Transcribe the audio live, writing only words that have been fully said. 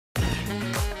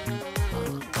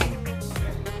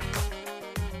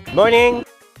Morning!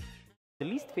 The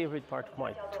least favorite part of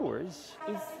my tours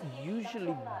is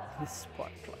usually this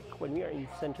part, like when we are in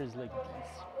centers like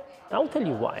these. I'll tell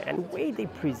you why, and the way they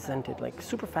present it, like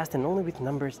super fast and only with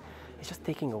numbers, is just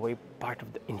taking away part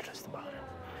of the interest about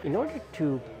it. In order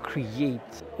to create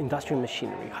industrial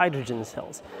machinery, hydrogen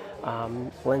cells,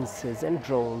 lenses and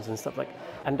drones and stuff like that,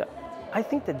 and I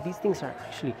think that these things are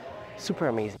actually super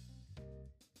amazing.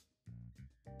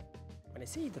 When I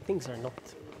say the things are not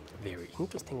very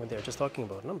interesting when they're just talking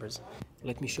about numbers,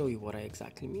 let me show you what I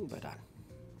exactly mean by that.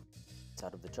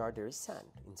 Inside of the jar there is sand,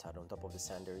 inside on top of the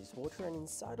sand there is water, and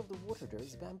inside of the water there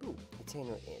is bamboo. The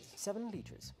container is 7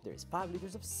 liters. There is 5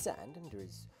 liters of sand and there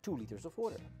is 2 liters of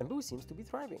water. Bamboo seems to be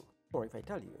thriving. Or if I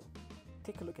tell you,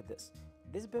 take a look at this.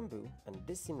 This bamboo and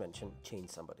this invention changed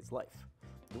somebody's life.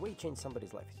 The way it changed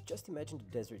somebody's life is just imagine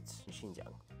the deserts in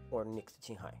Xinjiang or next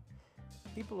to Qinghai.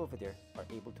 People over there are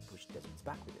able to push deserts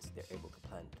back with this. They're able to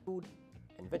plant food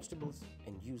and vegetables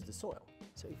and use the soil.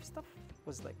 So if stuff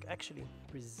was like actually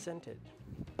presented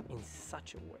in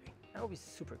such a way, that would be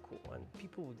super cool and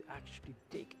people would actually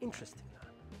take interest in that.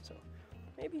 So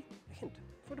maybe a hint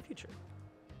for the future.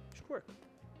 Should work.